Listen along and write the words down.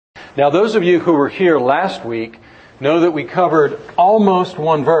Now, those of you who were here last week know that we covered almost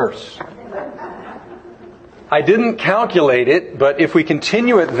one verse. I didn't calculate it, but if we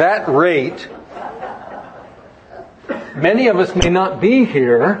continue at that rate, many of us may not be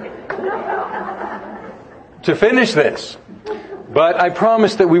here to finish this. But I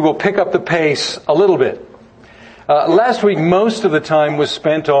promise that we will pick up the pace a little bit. Last week, most of the time was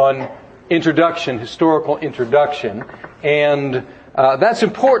spent on introduction, historical introduction, and that's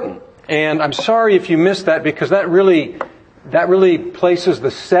important. And I'm sorry if you missed that, because that really places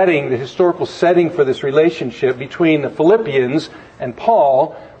the setting, the historical setting for this relationship between the Philippians and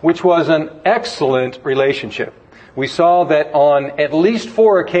Paul, which was an excellent relationship. We saw that on at least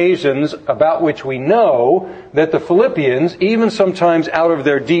 4 occasions about which we know that the Philippians, even sometimes out of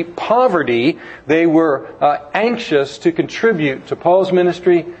their deep poverty, they were anxious to contribute to Paul's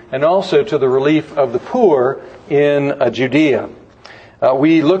ministry and also to the relief of the poor in Judea.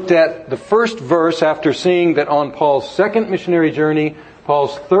 We looked at the first verse after seeing that on Paul's second missionary journey,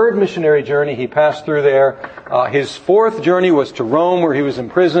 Paul's third missionary journey, he passed through there. His fourth journey was to Rome, where he was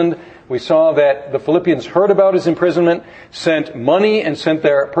imprisoned. We saw that the Philippians heard about his imprisonment, sent money, and sent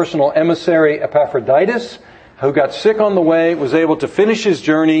their personal emissary Epaphroditus, who got sick on the way, was able to finish his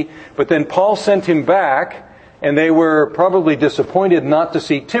journey, but then Paul sent him back, and they were probably disappointed not to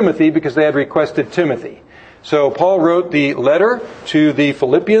see Timothy because they had requested Timothy. So Paul wrote the letter to the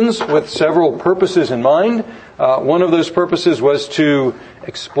Philippians with several purposes in mind. One of those purposes was to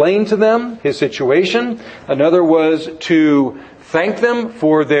explain to them his situation. Another was to thank them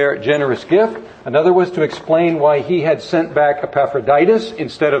for their generous gift. Another was to explain why he had sent back Epaphroditus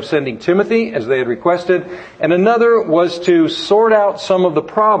instead of sending Timothy as they had requested. And another was to sort out some of the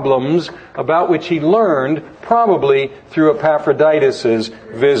problems about which he learned probably through Epaphroditus'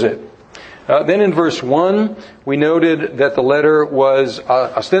 visit. Then in verse 1, we noted that the letter was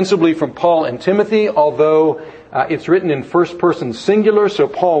ostensibly from Paul and Timothy, although it's written in first person singular, so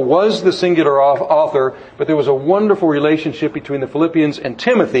Paul was the singular author, but there was a wonderful relationship between the Philippians and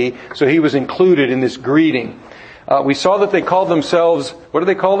Timothy, so he was included in this greeting. We saw that they called themselves, what do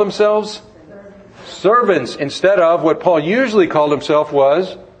they call themselves? Servants, instead of what Paul usually called himself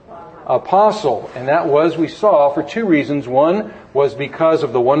was apostle. And that was, we saw, for 2 reasons. One was because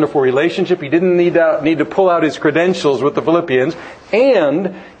of the wonderful relationship. He didn't need to pull out his credentials with the Philippians.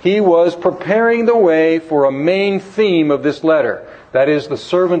 And he was preparing the way for a main theme of this letter. That is the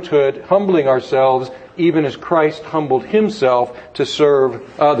servanthood, humbling ourselves, even as Christ humbled himself to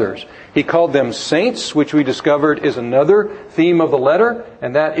serve others. He called them saints, which we discovered is another theme of the letter,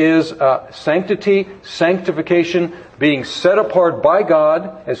 and that is sanctity, sanctification, being set apart by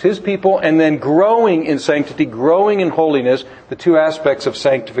God as His people, and then growing in sanctity, growing in holiness, the 2 aspects of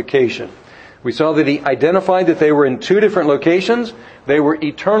sanctification. We saw that he identified that they were in 2 different locations. They were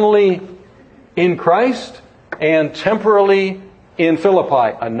eternally in Christ and temporally in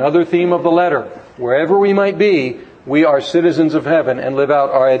Philippi. Another theme of the letter. Wherever we might be, we are citizens of heaven and live out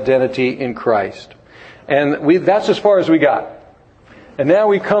our identity in Christ. And that's as far as we got. And now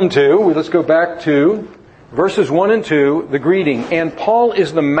we come to, let's go back to verses 1 and 2, the greeting. And Paul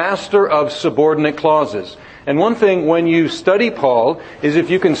is the master of subordinate clauses. And one thing when you study Paul is if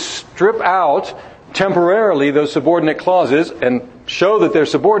you can strip out temporarily those subordinate clauses and show that they're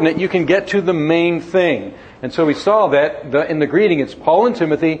subordinate, you can get to the main thing. And so we saw that in the greeting, it's Paul and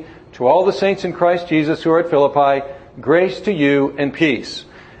Timothy, to all the saints in Christ Jesus who are at Philippi, grace to you and peace.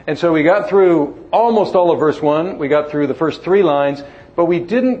 And so we got through almost all of verse 1. We got through the first 3 lines, but we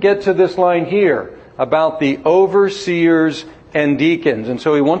didn't get to this line here about the overseers and deacons. And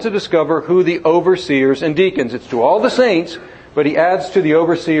so we want to discover who the overseers and deacons. It's to all the saints, but he adds to the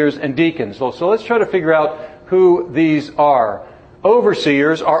overseers and deacons. So let's try to figure out who these are.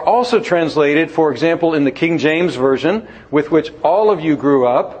 Overseers are also translated, for example, in the King James Version, with which all of you grew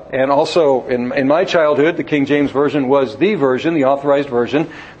up, and also in my childhood, the King James Version was the version, the authorized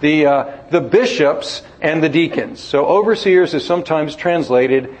version, the bishops and the deacons. So overseers is sometimes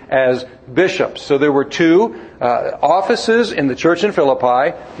translated as bishops. So there were 2 offices in the church in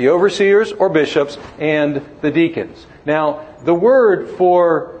Philippi, the overseers or bishops and the deacons. Now, the word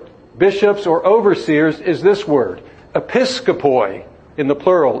for bishops or overseers is this word, episkopoi, in the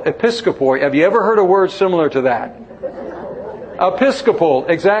plural, episkopoi. Have you ever heard a word similar to that? Episcopal,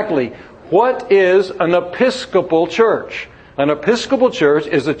 exactly. What is an Episcopal church? An Episcopal church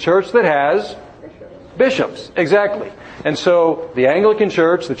is a church that has bishops, exactly. And so the Anglican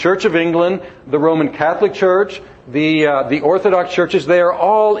Church, the Church of England, the Roman Catholic Church, the Orthodox churches, they are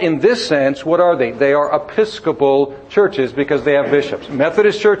all in this sense, what are they? They are Episcopal churches because they have bishops.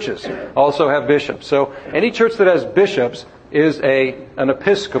 Methodist churches also have bishops. So any church that has bishops, is an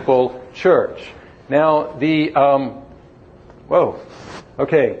Episcopal church. Now, this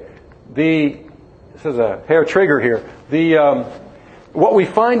is a hair trigger here. What we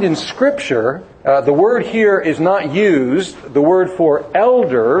find in Scripture, the word here is not used, the word for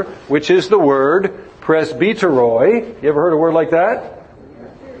elder, which is the word presbyteroi. You ever heard a word like that?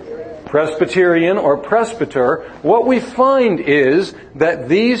 Presbyterian or presbyter. What we find is that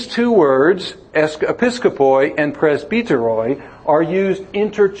these two words, episkopoi and presbyteroi, are used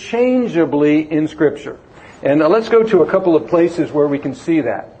interchangeably in Scripture. And let's go to a couple of places where we can see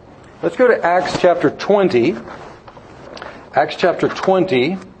that. Let's go to Acts chapter 20. Acts chapter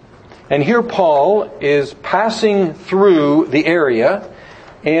 20. And here Paul is passing through the area,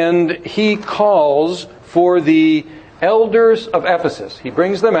 and he calls for the elders of Ephesus. He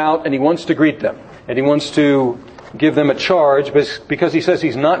brings them out and he wants to greet them. And he wants to give them a charge because he says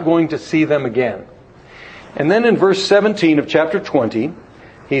he's not going to see them again. And then in verse 17 of chapter 20,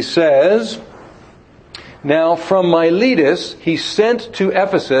 he says, "Now from Miletus he sent to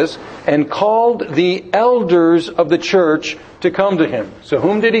Ephesus and called the elders of the church to come to him." So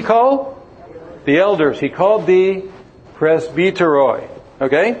whom did he call? The elders. He called the presbyteroi.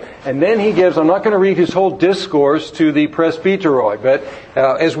 Okay? And then he gives, I'm not going to read his whole discourse to the presbyteroi, but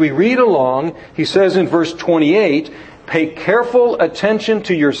as we read along, he says in verse 28, "Pay careful attention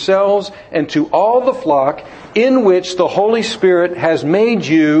to yourselves and to all the flock in which the Holy Spirit has made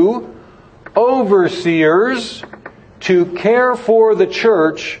you overseers to care for the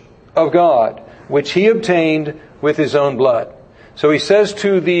church of God, which he obtained with his own blood." So he says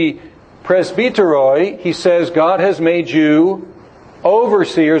to the presbyteroi, he says, God has made you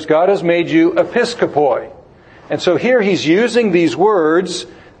overseers, God has made you episkopoi. And so here he's using these words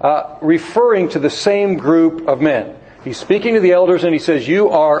referring to the same group of men. He's speaking to the elders and he says, you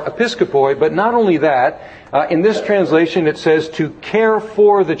are episkopoi, but not only that, in this translation it says to care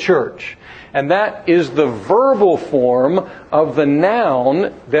for the church. And that is the verbal form of the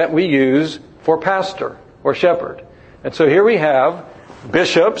noun that we use for pastor or shepherd. And so here we have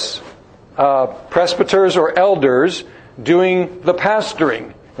bishops, presbyters or elders doing the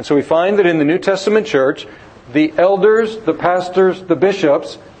pastoring. And so we find that in the New Testament church, the elders, the pastors, the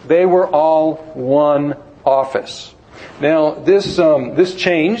bishops, they were all one office. Now, this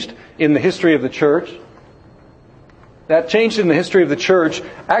changed in the history of the church. That changed in the history of the church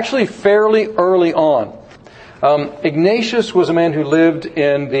actually fairly early on. Ignatius was a man who lived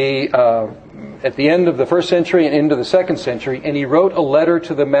in at the end of the first century and into the second century, and he wrote a letter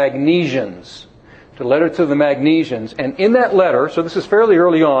to the Magnesians. And in that letter, so this is fairly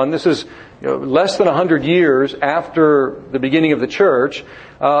early on, this is less than 100 years after the beginning of the church,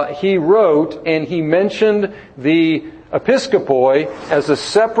 he wrote and he mentioned the episkopoi as a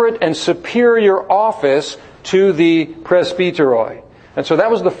separate and superior office to the presbyteroi. And so that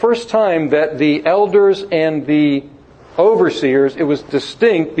was the first time that the elders and the overseers, it was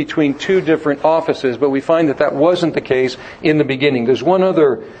distinct between two different offices, but we find that that wasn't the case in the beginning. There's one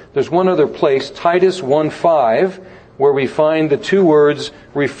other place, Titus 1:5, where we find the two words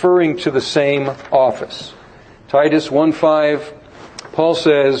referring to the same office. Titus 1:5, Paul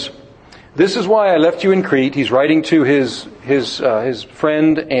says, "This is why I left you in Crete." He's writing to his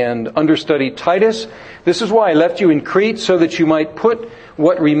friend and understudy Titus. "This is why I left you in Crete, so that you might put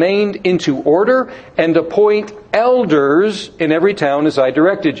what remained into order and appoint elders in every town as I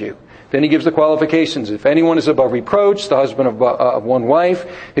directed you." Then he gives the qualifications. "If anyone is above reproach, the husband of one wife,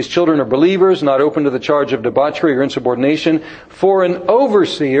 his children are believers, not open to the charge of debauchery or insubordination. For an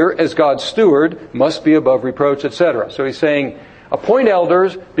overseer, as God's steward, must be above reproach," etc. So he's saying, appoint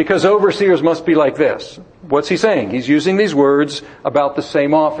elders because overseers must be like this. What's he saying? He's using these words about the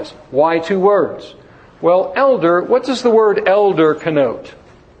same office. Why two words? Well, elder, what does the word elder connote?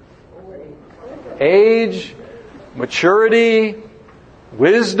 Age, maturity,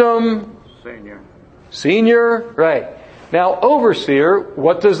 wisdom. Senior, right. Now, overseer,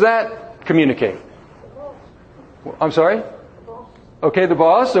 what does that communicate? I'm sorry? Okay, the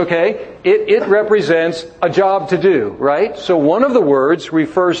boss, okay. It represents a job to do, right? So one of the words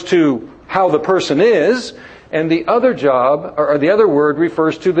refers to how the person is, and the other job, or the other word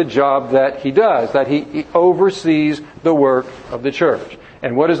refers to the job that he does, that he oversees the work of the church.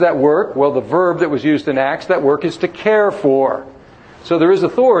 And what is that work? Well, the verb that was used in Acts, that work is to care for. So there is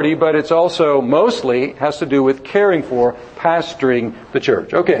authority, but it's also mostly has to do with caring for, pastoring the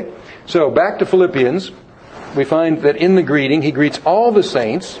church. Okay, so back to Philippians. We find that in the greeting, he greets all the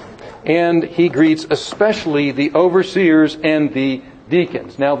saints, and he greets especially the overseers and the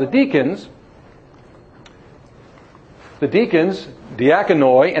deacons. Now, the deacons,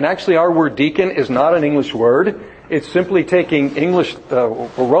 diakonoi, and actually our word deacon is not an English word. It's simply taking English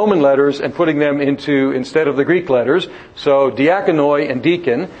Roman letters and putting them instead of the Greek letters. So diakonoi and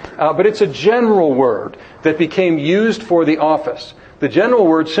deacon. But it's a general word that became used for the office. The general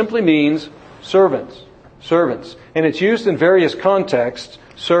word simply means servants. Servants. And it's used in various contexts,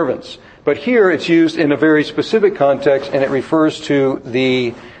 servants. But here it's used in a very specific context, and it refers to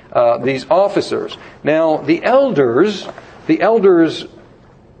these officers. Now, the elders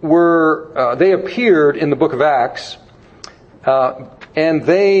were, they appeared in the book of Acts, and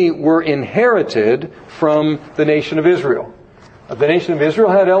they were inherited from the nation of Israel. The nation of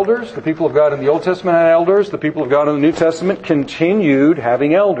Israel had elders. The people of God in the Old Testament had elders. The people of God in the New Testament continued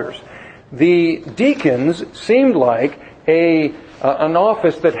having elders. The deacons seemed like an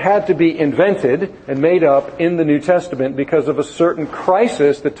office that had to be invented and made up in the New Testament because of a certain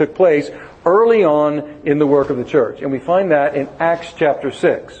crisis that took place early on in the work of the church. And we find that in Acts chapter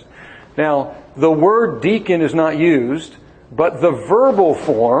 6. Now, the word deacon is not used, but the verbal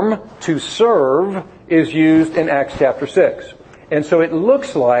form to serve is used in Acts chapter 6. And so it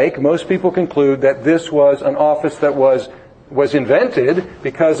looks like most people conclude that this was an office that was invented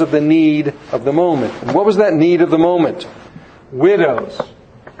because of the need of the moment. And what was that need of the moment? Widows.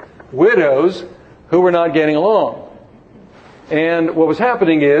 Widows who were not getting along. And what was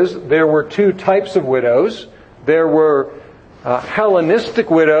happening is there were two types of widows. There were Hellenistic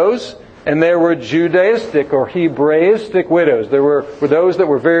widows, and there were Judaistic or Hebraistic widows. There were those that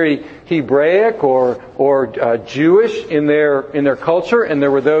were very Hebraic or Jewish in their culture, and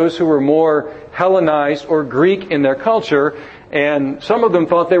there were those who were more Hellenized or Greek in their culture, and some of them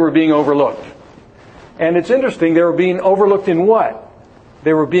thought they were being overlooked. And it's interesting, they were being overlooked in what?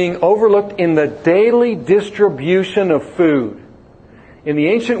 They were being overlooked in the daily distribution of food. In the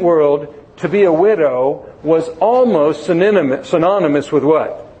ancient world, to be a widow was almost synonymous with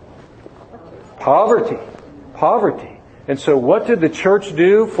what? Poverty. Poverty. And so what did the church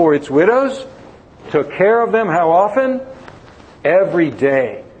do for its widows? Took care of them how often? Every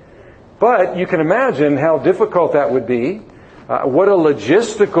day. But you can imagine how difficult that would be. What a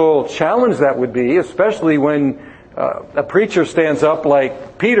logistical challenge that would be, especially when a preacher stands up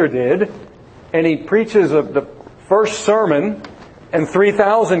like Peter did, and he preaches the first sermon, and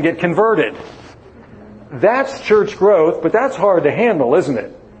 3,000 get converted. That's church growth, but that's hard to handle, isn't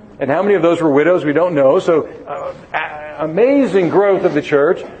it? And how many of those were widows? We don't know. So amazing growth of the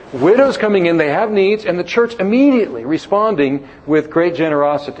church. Widows coming in, they have needs, and the church immediately responding with great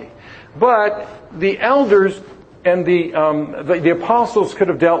generosity. But the elders and the apostles could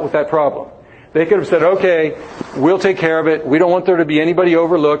have dealt with that problem. They could have said, okay, we'll take care of it. We don't want there to be anybody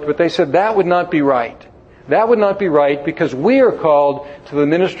overlooked. But they said that would not be right. That would not be right because we are called to the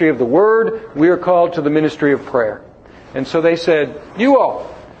ministry of the Word. We are called to the ministry of prayer. And so they said, you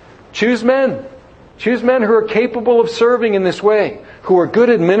all, choose men. Choose men who are capable of serving in this way, who are good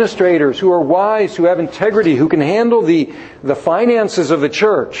administrators, who are wise, who have integrity, who can handle the finances of the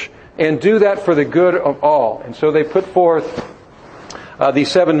church and do that for the good of all. And so they put forth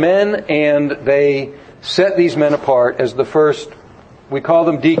these 7 men, and they set these men apart as the first. We call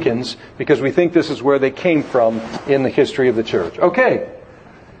them deacons because we think this is where they came from in the history of the church. Okay.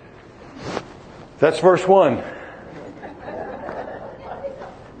 That's verse 1.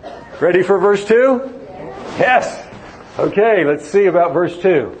 Ready for verse 2? Yes. Okay, let's see about verse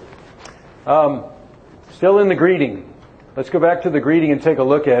 2. Still in the greeting. Let's go back to the greeting and take a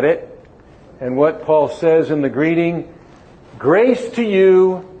look at it. And what Paul says in the greeting, grace to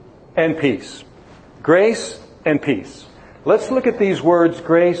you and peace. Grace and peace. Let's look at these words,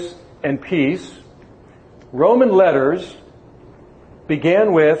 grace and peace. Roman letters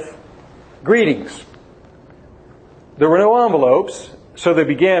began with greetings. There were no envelopes, so they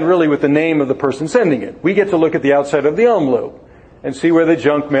began really with the name of the person sending it. We get to look at the outside of the envelope and see where the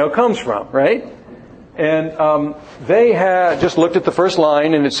junk mail comes from, right? And they had just looked at the first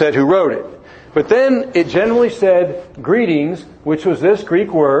line and it said who wrote it. But then it generally said greetings, which was this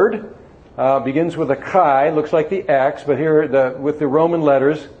Greek word, begins with a chi, looks like the X, but here with the Roman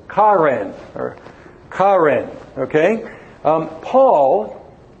letters, charen, or charen, okay?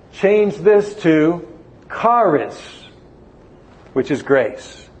 Paul changed this to charis, which is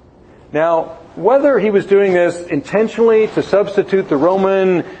grace. Now, whether he was doing this intentionally to substitute the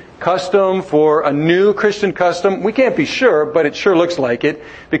Roman custom for a new Christian custom, we can't be sure, but it sure looks like it,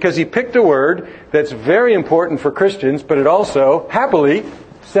 because he picked a word that's very important for Christians, but it also, happily,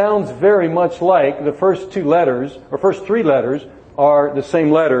 sounds very much like the first 2 letters, or first 3 letters, are the same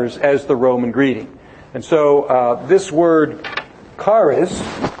letters as the Roman greeting. And so this word, charis,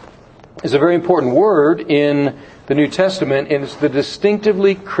 is a very important word in the New Testament, and it's the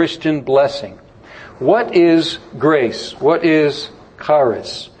distinctively Christian blessing. what is grace? What is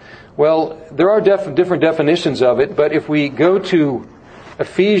charis? Well, there are different definitions of it, but if we go to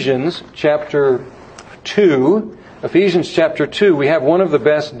Ephesians chapter 2, we have one of the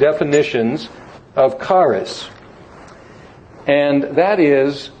best definitions of charis. And that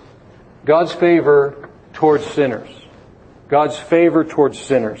is God's favor towards sinners. God's favor towards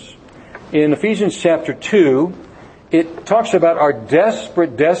sinners. In Ephesians chapter 2, it talks about our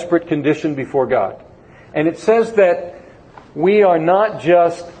desperate condition before God. And it says that we are not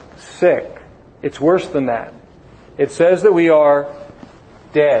just sick. It's worse than that. It says that we are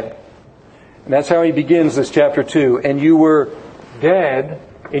dead. And that's how he begins this chapter 2. And you were dead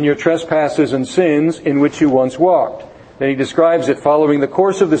in your trespasses and sins in which you once walked. Then he describes it following the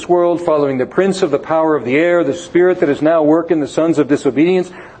course of this world, following the prince of the power of the air, the spirit that is now working the sons of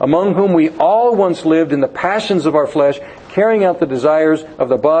disobedience, among whom we all once lived in the passions of our flesh, carrying out the desires of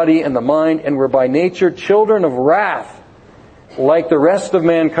the body and the mind, and were by nature children of wrath, like the rest of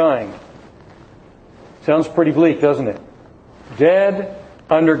mankind. Sounds pretty bleak, doesn't it? Dead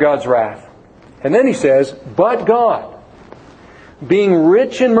under God's wrath. And then he says, but God, being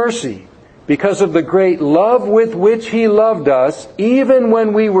rich in mercy, because of the great love with which He loved us, even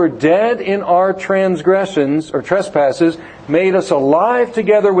when we were dead in our transgressions or trespasses, made us alive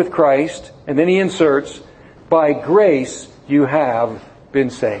together with Christ. And then he inserts, by grace you have been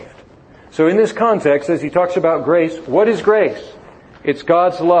saved. So in this context, as he talks about grace, what is grace? It's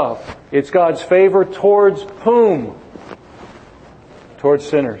God's love. It's God's favor towards whom? Towards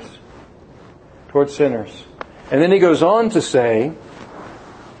sinners. Towards sinners. And then he goes on to say,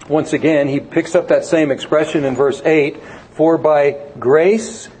 once again, he picks up that same expression in verse 8, for by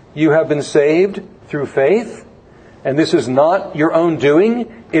grace you have been saved through faith, and this is not your own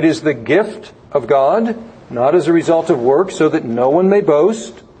doing, it is the gift of God, not as a result of works, so that no one may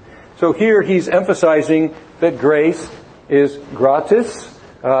boast. So here he's emphasizing that grace is gratis.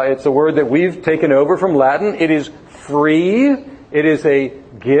 It's a word that we've taken over from Latin. It is free. It is a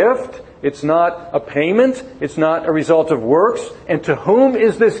gift. It's not a payment. It's not a result of works. And to whom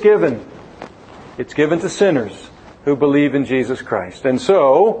is this given? It's given to sinners who believe in Jesus Christ. And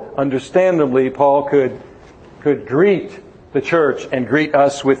so, understandably, Paul could greet the church and greet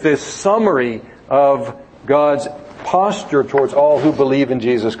us with this summary of God's posture towards all who believe in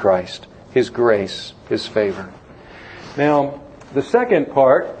Jesus Christ. His grace, His favor. Now, the second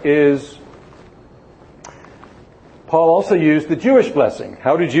part is Paul also used the Jewish blessing.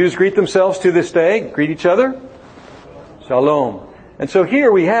 How do Jews greet themselves to this day? Greet each other? Shalom. And so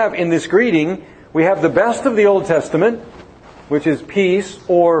here we have, in this greeting, we have the best of the Old Testament, which is peace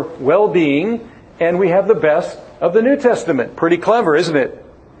or well-being, and we have the best of the New Testament. Pretty clever, isn't it?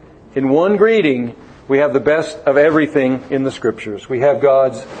 In one greeting, we have the best of everything in the Scriptures. We have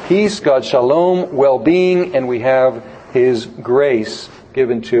God's peace, God's shalom, well-being, and we have His grace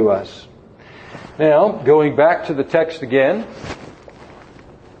given to us. Now, going back to the text again,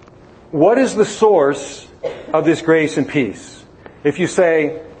 what is the source of this grace and peace? If you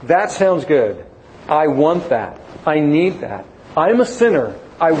say, that sounds good, I want that, I need that, I'm a sinner,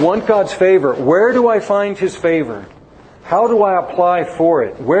 I want God's favor, where do I find His favor? How do I apply for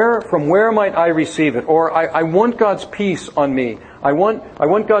it? From where might I receive it? Or I want God's peace on me. I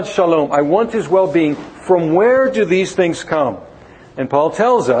want God's shalom. I want His well-being. From where do these things come? And Paul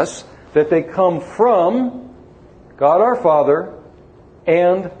tells us that they come from God our Father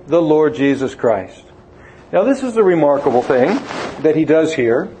and the Lord Jesus Christ. Now this is the remarkable thing that he does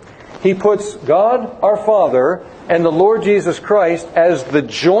here. He puts God our Father and the Lord Jesus Christ as the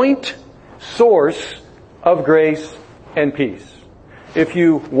joint source of grace and peace. If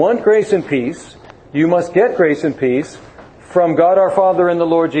you want grace and peace, you must get grace and peace from God our Father and the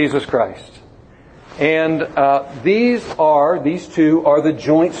Lord Jesus Christ. And these two are the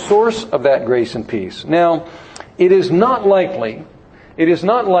joint source of that grace and peace. Now, it is not likely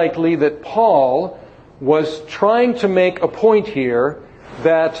that Paul was trying to make a point here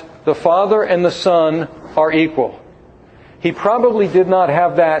that the Father and the Son are equal. He probably did not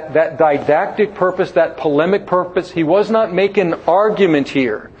have that didactic purpose, that polemic purpose. He was not making an argument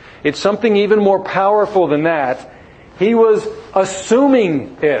here. It's something even more powerful than that. He was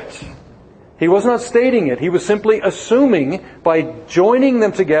assuming it. He was not stating it. He was simply assuming by joining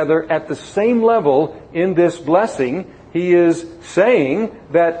them together at the same level in this blessing, he is saying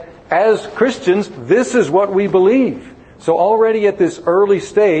that as Christians, this is what we believe. So already at this early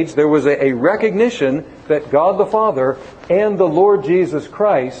stage, there was a recognition that God the Father and the Lord Jesus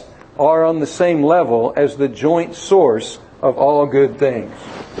Christ are on the same level as the joint source of all good things.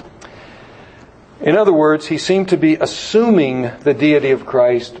 In other words, he seemed to be assuming the deity of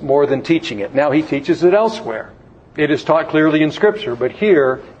Christ more than teaching it. Now he teaches it elsewhere. It is taught clearly in Scripture, but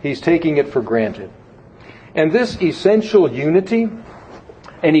here he's taking it for granted. And this essential unity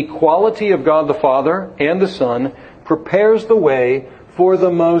and equality of God the Father and the Son prepares the way for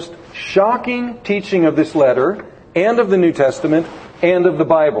the most shocking teaching of this letter and of the New Testament and of the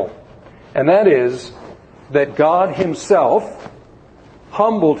Bible. And that is that God Himself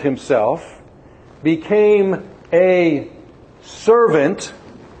humbled Himself, became a servant,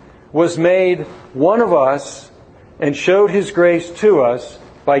 was made one of us, and showed His grace to us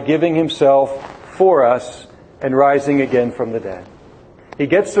by giving Himself for us and rising again from the dead. He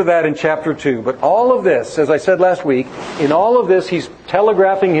gets to that in chapter 2. But all of this, as I said last week, in all of this he's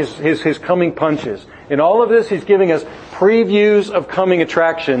telegraphing his coming punches. In all of this he's giving us previews of coming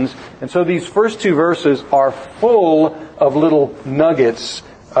attractions. And so these first 2 verses are full of little nuggets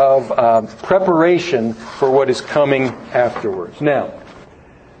of preparation for what is coming afterwards. Now,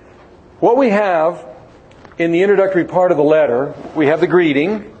 what we have in the introductory part of the letter, we have the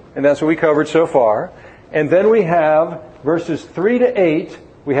greeting, and that's what we covered so far. And then we have verses 3 to 8,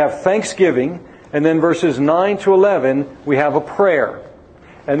 we have thanksgiving, and then verses 9 to 11, we have a prayer.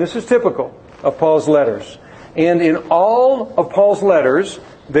 And this is typical of Paul's letters. And in all of Paul's letters,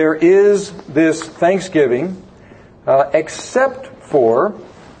 there is this thanksgiving, except for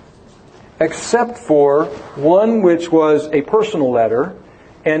one which was a personal letter.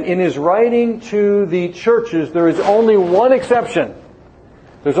 And in his writing to the churches, there is only one exception.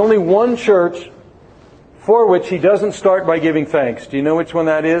 There's only one church for which he doesn't start by giving thanks. Do you know which one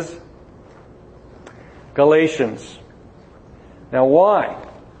that is? Galatians. Now why?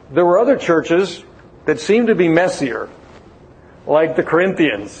 There were other churches that seemed to be messier, like the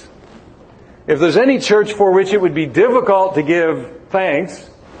Corinthians. If there's any church for which it would be difficult to give thanks,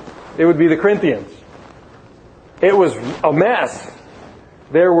 it would be the Corinthians. It was a mess.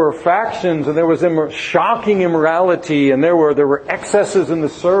 There were factions, and there was shocking immorality, and there were excesses in the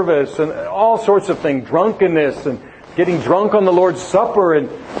service, and all sorts of things, drunkenness, and getting drunk on the Lord's Supper, and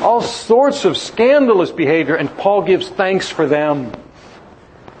all sorts of scandalous behavior, and Paul gives thanks for them.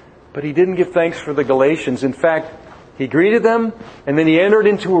 But he didn't give thanks for the Galatians. In fact, he greeted them, and then he entered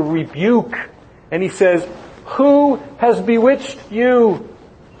into a rebuke, and he says, "Who has bewitched you?"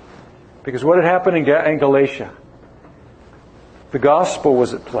 Because what had happened in Galatia? The gospel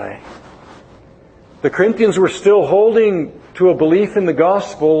was at play. The Corinthians were still holding to a belief in the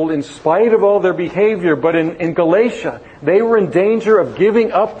gospel in spite of all their behavior, but in Galatia, they were in danger of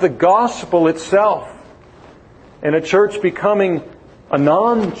giving up the gospel itself and a church becoming a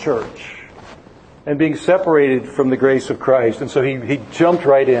non-church and being separated from the grace of Christ. And so he jumped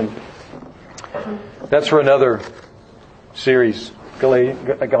right in. That's for another series.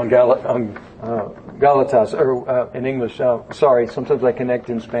 Galatas, or in English, sorry, sometimes I connect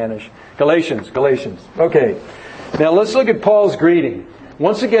in Spanish. Galatians. Okay. Now let's look at Paul's greeting.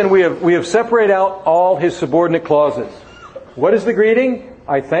 Once again, we have separated out all his subordinate clauses. What is the greeting?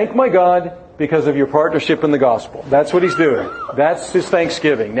 I thank my God because of your partnership in the gospel. That's what he's doing. That's his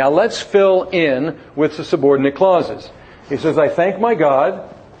thanksgiving. Now let's fill in with the subordinate clauses. He says, I thank my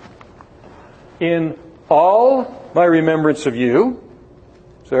God in all my remembrance of you.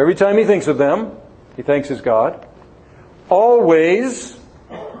 So every time he thinks of them, he thanks his God. Always,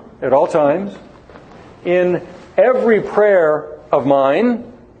 at all times, in every prayer of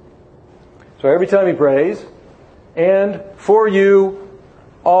mine. So every time he prays. And for you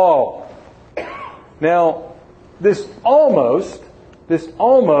all. Now, this almost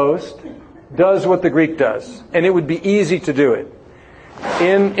does what the Greek does. And it would be easy to do it.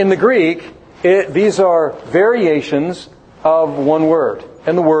 In the Greek, these are variations of one word.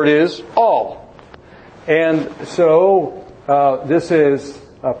 And the word is all. And so this is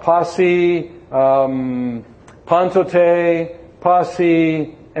pasi, pantote,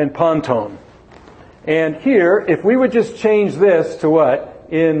 pasi, and panton. And here, if we would just change this to what?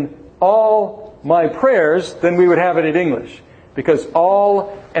 In all my prayers, then we would have it in English. Because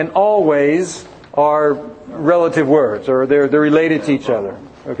all and always are relative words, or they're related to each other.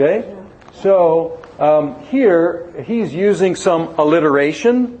 Okay? So here he's using some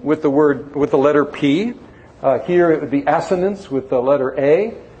alliteration with the letter P. Here it would be assonance with the letter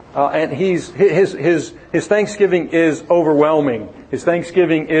A. And his thanksgiving is overwhelming. His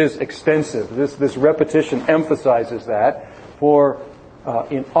thanksgiving is extensive. This repetition emphasizes that. For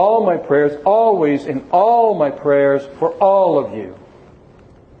in all my prayers, always in all my prayers for all of you.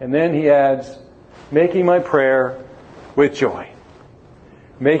 And then he adds, making my prayer with joy.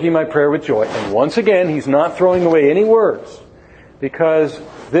 Making my prayer with joy. And once again, he's not throwing away any words. because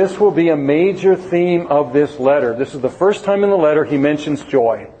this will be a major theme of this letter. This is the first time in the letter he mentions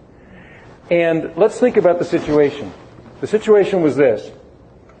joy. And let's think about the situation. The situation was this.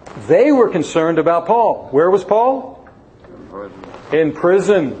 They were concerned about Paul. Where was Paul? In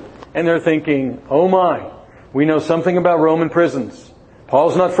prison. And they're thinking, oh my, we know something about Roman prisons.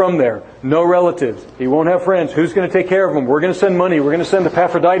 Paul's not from there. No relatives. He won't have friends. Who's going to take care of him? We're going to send money. We're going to send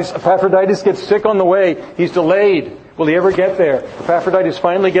Epaphroditus. Epaphroditus gets sick on the way. He's delayed. Will he ever get there? Epaphroditus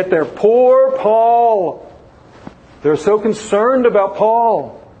finally get there. Poor Paul. They're so concerned about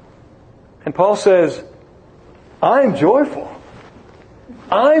Paul. And Paul says, I'm joyful.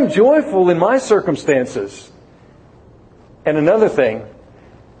 I'm joyful in my circumstances. And another thing,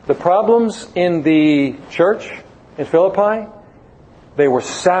 the problems in the church in Philippi, they were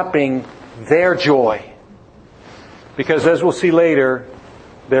sapping their joy. Because as we'll see later,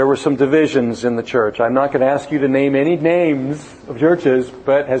 there were some divisions in the church. I'm not going to ask you to name any names of churches,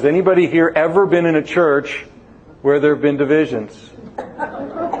 but has anybody here ever been in a church where there have been divisions?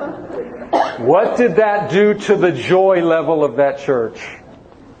 What did that do to the joy level of that church?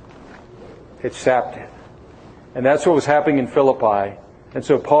 It sapped it. And that's what was happening in Philippi. And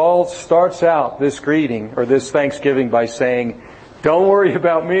so Paul starts out this greeting, or this thanksgiving, by saying, don't worry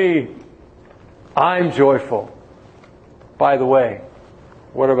about me. I'm joyful. By the way,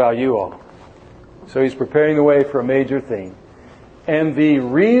 what about you all? So he's preparing the way for a major theme. And the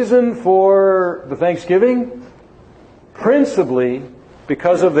reason for the thanksgiving? Principally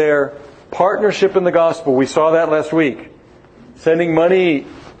because of their partnership in the gospel. We saw that last week. Sending money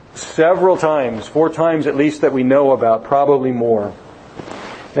several times, 4 times at least that we know about, probably more.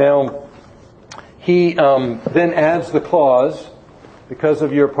 Now, he then adds the clause, because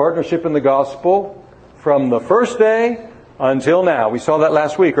of your partnership in the gospel from the first day until now. We saw that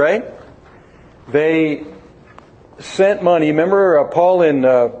last week, right? They sent money. Remember, Paul and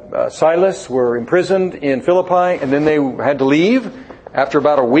Silas were imprisoned in Philippi, and then they had to leave after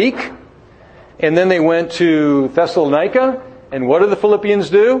about a week. And then they went to Thessalonica, and what did the Philippians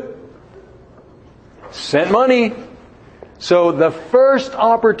do? Sent money. So the first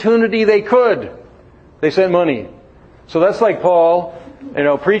opportunity they could, they sent money. So that's like Paul,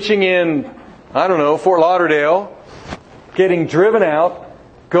 preaching in, Fort Lauderdale, getting driven out,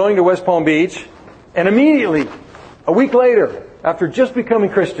 going to West Palm Beach, and immediately, a week later, after just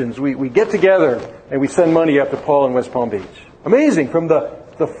becoming Christians, we get together and we send money up to Paul in West Palm Beach. Amazing. From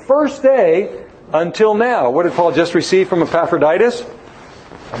the first day until now. What did Paul just receive from Epaphroditus?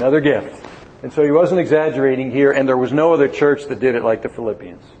 Another gift. And so he wasn't exaggerating here, and there was no other church that did it like the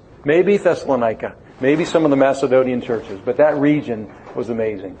Philippians. Maybe Thessalonica, maybe some of the Macedonian churches, but that region was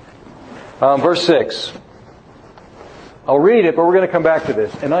amazing. Verse 6. I'll read it, but we're going to come back to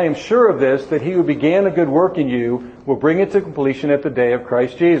this. And I am sure of this, that he who began a good work in you will bring it to completion at the day of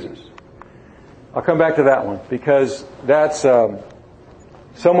Christ Jesus. I'll come back to that one, because that's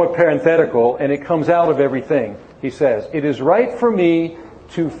somewhat parenthetical, and it comes out of everything. He says, it is right for me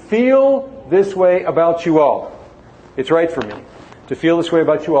to feel this way about you all. It's right for me to feel this way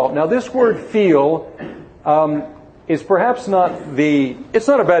about you all. Now, this word feel is perhaps it's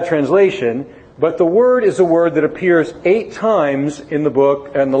not a bad translation, but the word is a word that appears 8 times in the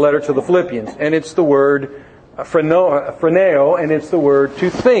book and the letter to the Philippians. And it's the word phreneo, and it's the word to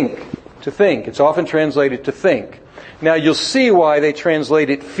think. To think. It's often translated to think. Now, you'll see why they translate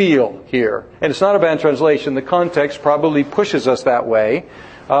it feel here. And it's not a bad translation. The context probably pushes us that way.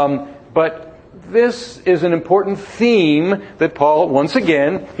 But this is an important theme that Paul, once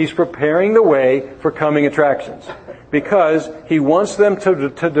again, he's preparing the way for coming attractions. Because he wants them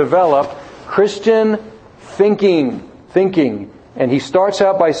to develop Christian thinking. And he starts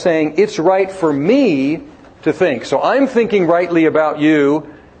out by saying, it's right for me to think. So I'm thinking rightly about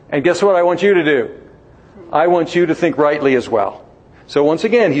you. And guess what I want you to do? I want you to think rightly as well. So once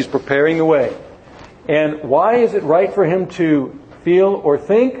again, he's preparing the way. And why is it right for him to feel or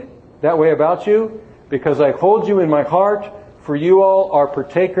think that way about you? Because I hold you in my heart, for you all are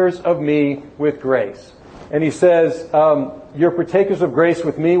partakers of me with grace. And he says, you're partakers of grace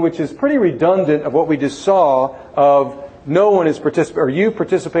with me, which is pretty redundant of what we just saw of no one is you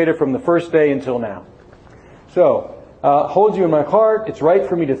participated from the first day until now. So, hold you in my heart. It's right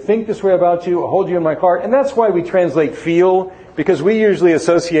for me to think this way about you. I hold you in my heart. And that's why we translate feel, because we usually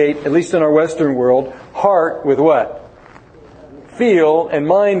associate, at least in our Western world, heart with what? Feel, and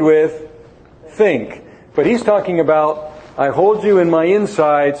mind with think. But he's talking about, I hold you in my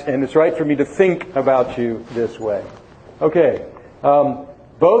insides, and it's right for me to think about you this way. Okay.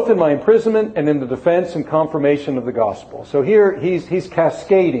 Both in my imprisonment and in the defense and confirmation of the gospel. So here he's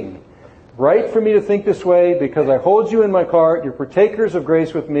cascading. right for me to think this way because I hold you in my heart. You're partakers of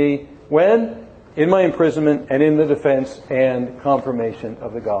grace with me. When? In my imprisonment and in the defense and confirmation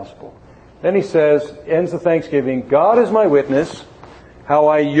of the gospel. Then he says, ends the thanksgiving, God is my witness, how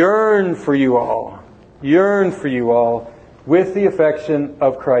I yearn for you all with the affection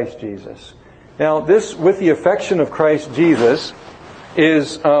of Christ Jesus. Now, this with the affection of Christ Jesus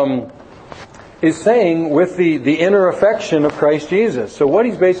is saying with the inner affection of Christ Jesus. So what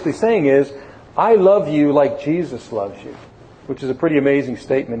he's basically saying is, I love you like Jesus loves you, which is a pretty amazing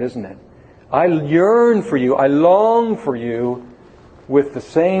statement, isn't it? I yearn for you, I long for you with the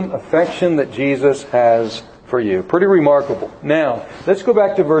same affection that Jesus has for you. Pretty remarkable. Now, let's go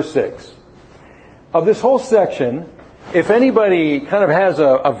back to verse 6. Of this whole section, if anybody kind of has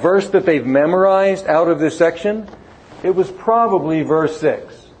a verse that they've memorized out of this section, it was probably verse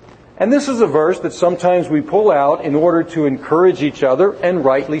 6. And this is a verse that sometimes we pull out in order to encourage each other, and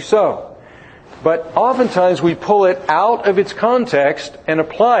rightly so. But oftentimes we pull it out of its context and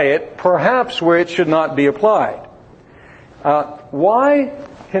apply it perhaps where it should not be applied. Why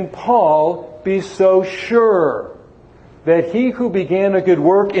can Paul be so sure that he who began a good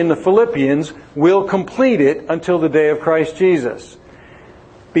work in the Philippians will complete it until the day of Christ Jesus?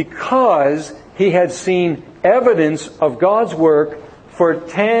 Because he had seen evidence of God's work for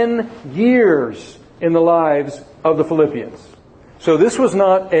 10 years in the lives of the Philippians. So this was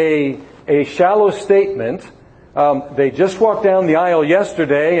not a shallow statement. They just walked down the aisle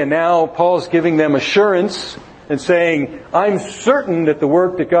yesterday, and now Paul's giving them assurance and saying, I'm certain that the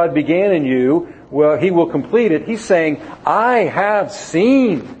work that God began in you, well, He will complete it. He's saying, I have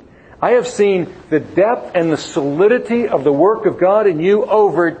seen the depth and the solidity of the work of God in you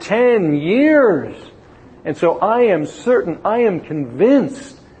over 10 years. And so I am certain, I am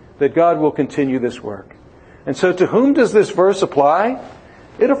convinced that God will continue this work. And so to whom does this verse apply?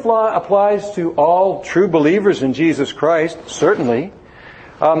 It applies to all true believers in Jesus Christ, certainly.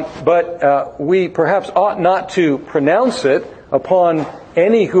 But we perhaps ought not to pronounce it upon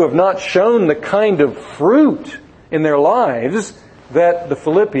any who have not shown the kind of fruit in their lives that the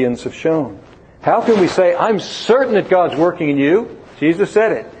Philippians have shown. How can we say, I'm certain that God's working in you? Jesus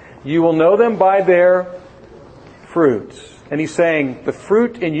said it. You will know them by their fruits. And He's saying, the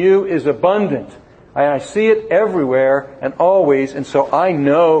fruit in you is abundant. I see it everywhere and always, and so I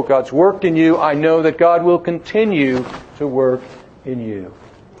know God's worked in you. I know that God will continue to work in you.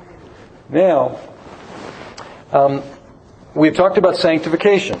 Now, we've talked about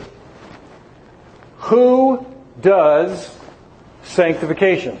sanctification. Who does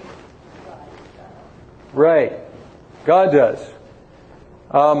sanctification? Right. God does.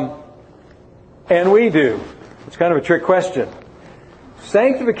 And we do. It's kind of a trick question.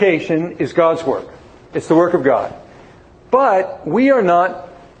 Sanctification is God's work. It's the work of God. But we are not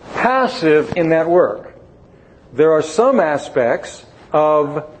passive in that work. There are some aspects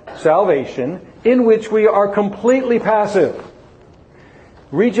of salvation in which we are completely passive.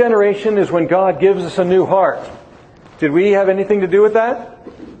 Regeneration is when God gives us a new heart. Did we have anything to do with that?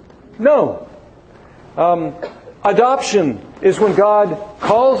 No. Adoption is when God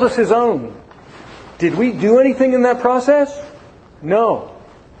calls us His own. Did we do anything in that process? No.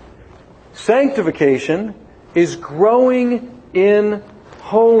 Sanctification is growing in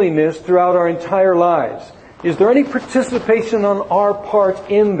holiness throughout our entire lives. Is there any participation on our part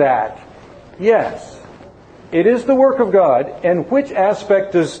in that? Yes. It is the work of God. And which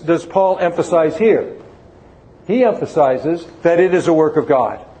aspect does Paul emphasize here? He emphasizes that it is a work of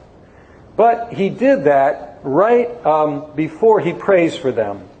God. But he did that right before he prays for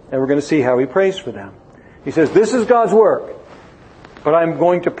them. And we're going to see how he prays for them. He says, this is God's work, but I'm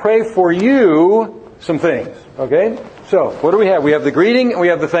going to pray for you some things. Okay? So, what do we have? We have the greeting and we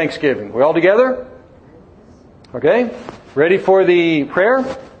have the thanksgiving. We all together? Okay? Ready for the prayer?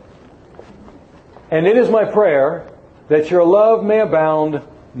 And it is my prayer that your love may abound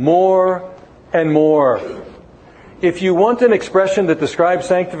more and more. If you want an expression that describes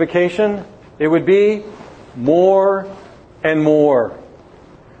sanctification, it would be more and more.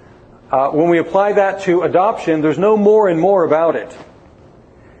 When we apply that to adoption, there's no more and more about it.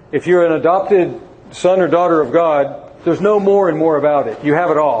 If you're an adopted son or daughter of God, there's no more and more about it. You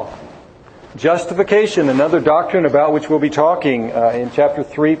have it all. Justification, another doctrine about which we'll be talking in chapter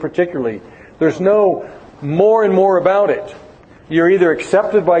 3 particularly. There's no more and more about it. You're either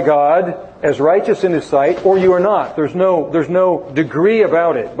accepted by God as righteous in His sight, or you are not. There's no degree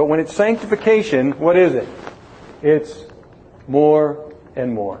about it. But when it's sanctification, what is it? It's more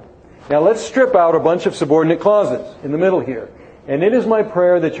and more. Now let's strip out a bunch of subordinate clauses in the middle here. And it is my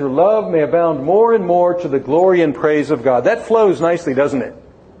prayer that your love may abound more and more to the glory and praise of God. That flows nicely, doesn't it?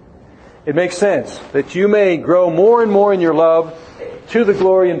 It makes sense that you may grow more and more in your love to the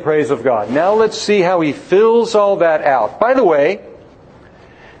glory and praise of God. Now let's see how he fills all that out. By the way,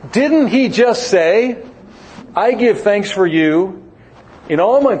 didn't he just say, I give thanks for you in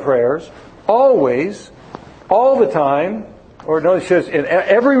all my prayers, always, all the time, or no, it says, in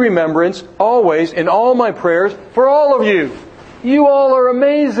every remembrance, always, in all my prayers, for all of you. You all are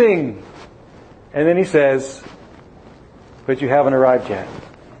amazing. And then he says, but you haven't arrived yet.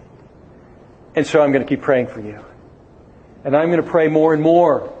 And so I'm going to keep praying for you. And I'm going to pray more and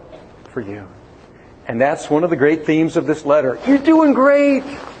more for you. And that's one of the great themes of this letter. You're doing great.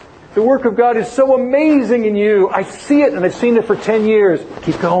 The work of God is so amazing in you. I see it, and I've seen it for 10 years.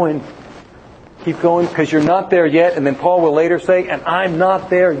 Keep going. Keep going, because you're not there yet. And then Paul will later say, and I'm not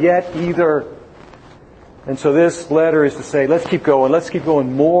there yet either. And so this letter is to say, let's keep going. Let's keep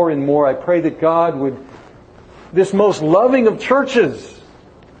going more and more. I pray that God would, this most loving of churches,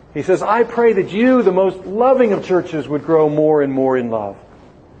 he says, I pray that you, the most loving of churches, would grow more and more in love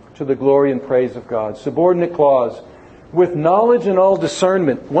to the glory and praise of God. Subordinate clause, with knowledge and all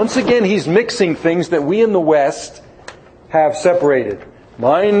discernment. Once again, he's mixing things that we in the West have separated.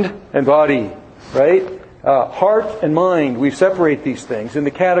 Mind and body, right? Heart and mind. We separate these things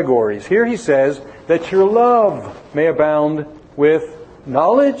into categories. Here he says that your love may abound with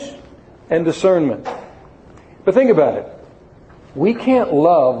knowledge and discernment. But think about it. We can't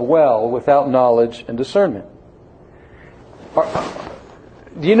love well without knowledge and discernment.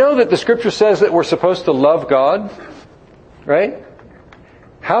 Do you know that the Scripture says that we're supposed to love God? Right?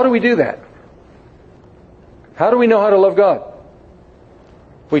 How do we do that? How do we know how to love God?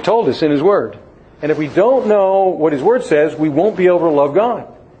 He told us in His Word. And if we don't know what His Word says, we won't be able to love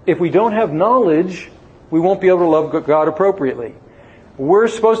God. If we don't have knowledge, we won't be able to love God appropriately. We're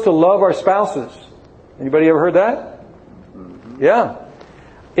supposed to love our spouses. Anybody ever heard that? Yeah.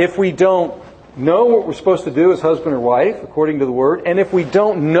 If we don't know what we're supposed to do as husband or wife, according to the Word, and if we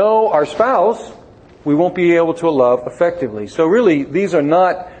don't know our spouse, we won't be able to love effectively. So really, these are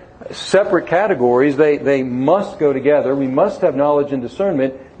not separate categories. They must go together. We must have knowledge and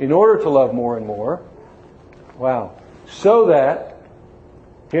discernment in order to love more and more. Wow. So that,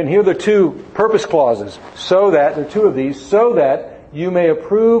 and here are the two purpose clauses. So that, there are two of these, so that you may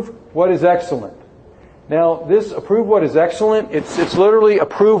approve what is excellent. Now, this approve what is excellent, it's literally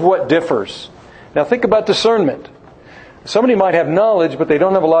approve what differs. Now think about discernment. Somebody might have knowledge, but they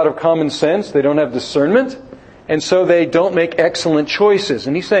don't have a lot of common sense. They don't have discernment. And so they don't make excellent choices.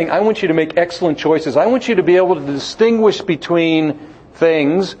 And he's saying, I want you to make excellent choices. I want you to be able to distinguish between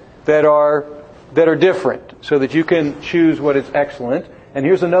things that are different, so that you can choose what is excellent. And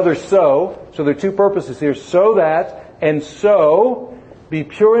here's another so. So there are two purposes here. So that, and so, be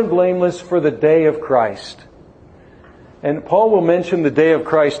pure and blameless for the day of Christ. And Paul will mention the day of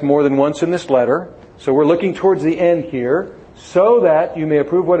Christ more than once in this letter. So we're looking towards the end here. So that you may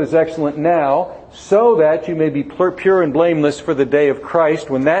approve what is excellent now, so that you may be pure and blameless for the day of Christ,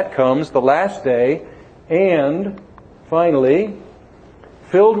 when that comes, the last day. And finally,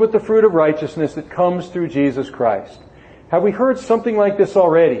 filled with the fruit of righteousness that comes through Jesus Christ. Have we heard something like this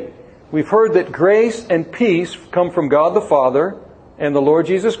already? We've heard that grace and peace come from God the Father and the Lord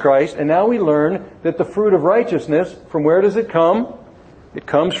Jesus Christ. And now we learn that the fruit of righteousness, from where does it come? It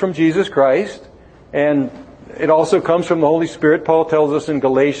comes from Jesus Christ. And it also comes from the Holy Spirit. Paul tells us in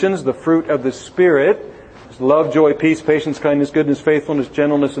Galatians, the fruit of the Spirit is love, joy, peace, patience, kindness, goodness, faithfulness,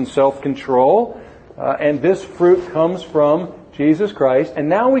 gentleness, and self-control. And this fruit comes from Jesus Christ. And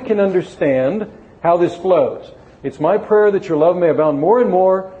now we can understand how this flows. It's my prayer that your love may abound more and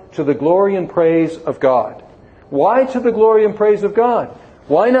more to the glory and praise of God. Why to the glory and praise of God?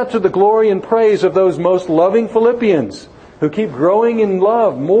 Why not to the glory and praise of those most loving Philippians who keep growing in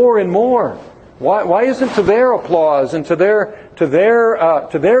love more and more? Why isn't to their applause and to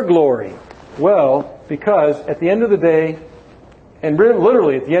their glory? Well, because at the end of the day, and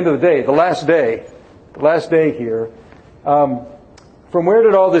literally at the end of the day, the last day here, from where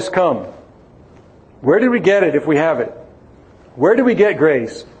did all this come? Where did we get it if we have it? Where did we get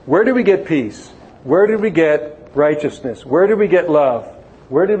grace? Where did we get peace? Where did we get righteousness? Where did we get love?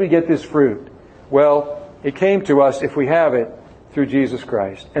 Where did we get this fruit? Well, it came to us, if we have it, through Jesus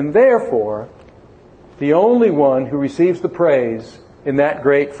Christ. And therefore, the only one who receives the praise in that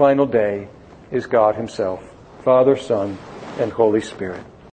great final day is God Himself, Father, Son, and Holy Spirit.